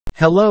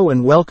Hello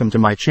and welcome to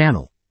my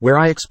channel, where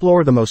I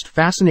explore the most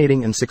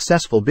fascinating and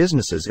successful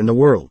businesses in the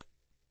world.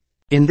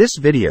 In this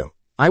video,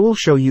 I will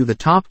show you the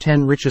top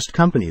 10 richest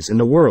companies in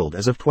the world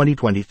as of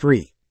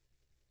 2023.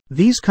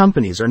 These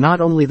companies are not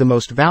only the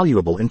most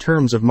valuable in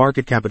terms of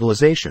market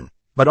capitalization,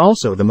 but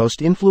also the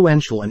most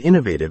influential and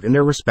innovative in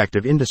their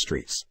respective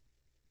industries.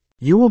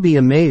 You will be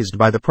amazed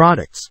by the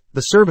products,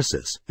 the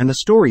services, and the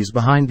stories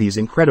behind these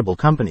incredible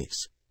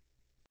companies.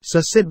 So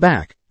sit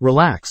back,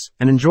 relax,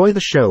 and enjoy the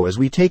show as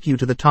we take you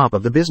to the top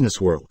of the business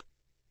world.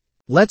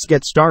 Let's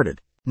get started.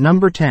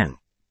 Number 10.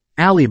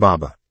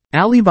 Alibaba.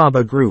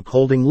 Alibaba Group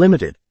Holding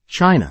Limited,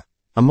 China,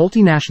 a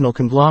multinational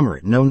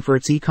conglomerate known for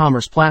its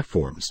e-commerce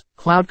platforms,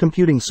 cloud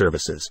computing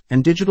services,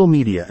 and digital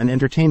media and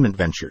entertainment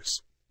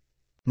ventures.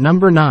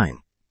 Number 9.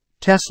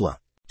 Tesla.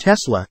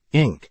 Tesla,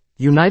 Inc.,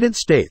 United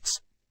States,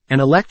 an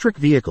electric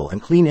vehicle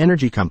and clean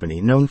energy company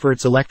known for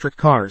its electric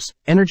cars,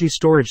 energy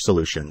storage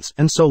solutions,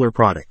 and solar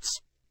products.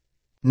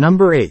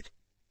 Number 8.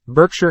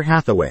 Berkshire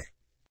Hathaway.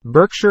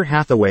 Berkshire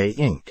Hathaway,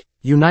 Inc.,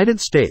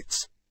 United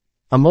States,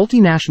 a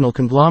multinational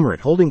conglomerate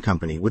holding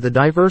company with a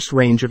diverse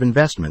range of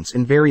investments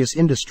in various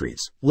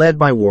industries, led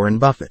by Warren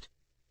Buffett.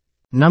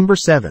 Number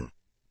 7.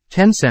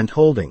 Tencent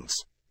Holdings.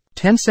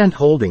 Tencent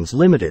Holdings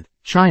Limited,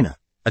 China,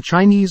 a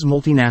Chinese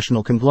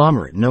multinational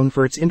conglomerate known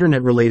for its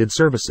internet-related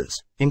services,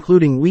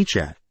 including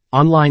WeChat,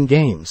 online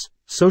games,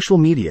 social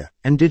media,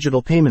 and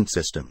digital payment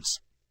systems.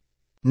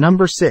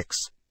 Number 6.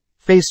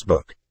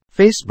 Facebook.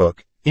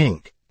 Facebook,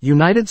 Inc.,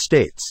 United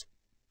States,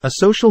 a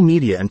social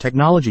media and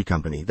technology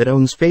company that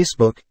owns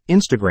Facebook,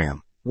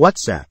 Instagram,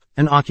 WhatsApp,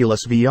 and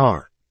Oculus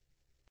VR.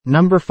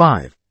 Number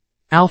 5.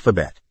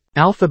 Alphabet.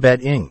 Alphabet,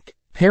 Inc.,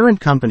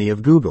 parent company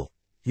of Google,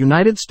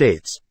 United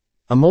States,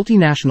 a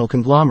multinational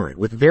conglomerate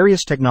with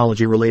various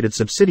technology-related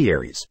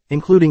subsidiaries,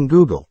 including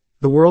Google,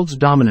 the world's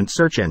dominant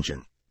search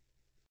engine.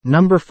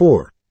 Number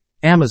 4.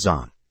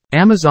 Amazon.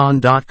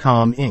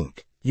 Amazon.com,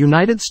 Inc.,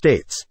 United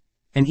States,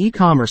 an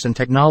e-commerce and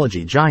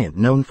technology giant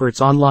known for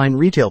its online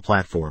retail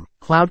platform,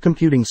 cloud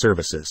computing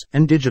services,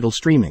 and digital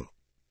streaming.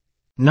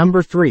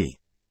 Number 3.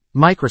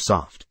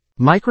 Microsoft.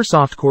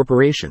 Microsoft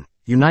Corporation,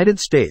 United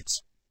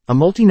States, a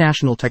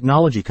multinational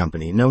technology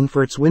company known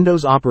for its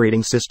Windows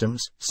operating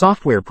systems,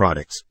 software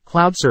products,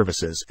 cloud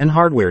services, and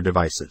hardware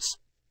devices.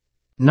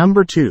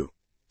 Number 2.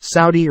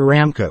 Saudi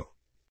Aramco.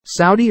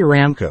 Saudi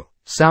Aramco,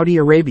 Saudi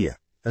Arabia,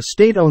 a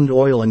state-owned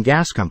oil and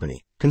gas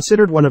company,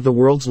 considered one of the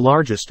world's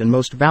largest and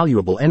most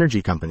valuable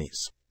energy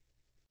companies.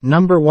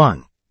 Number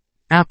 1.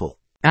 Apple.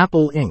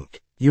 Apple Inc.,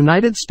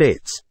 United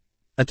States,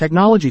 a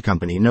technology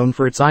company known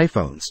for its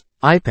iPhones,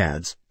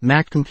 iPads,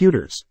 Mac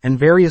computers, and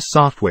various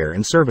software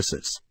and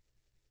services.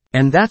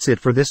 And that's it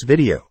for this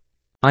video.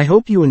 I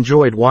hope you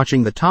enjoyed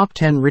watching the top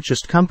 10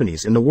 richest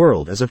companies in the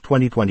world as of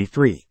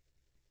 2023.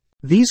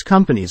 These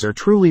companies are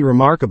truly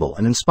remarkable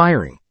and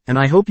inspiring, and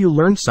I hope you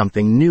learned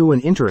something new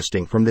and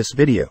interesting from this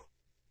video.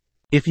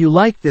 If you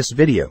liked this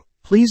video,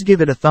 please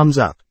give it a thumbs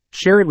up,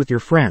 share it with your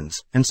friends,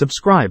 and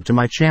subscribe to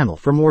my channel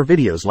for more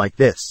videos like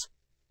this.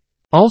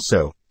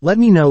 Also, let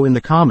me know in the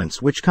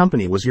comments which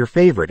company was your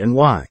favorite and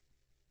why.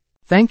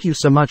 Thank you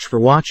so much for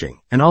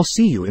watching, and I'll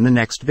see you in the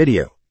next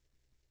video.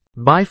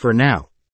 Bye for now.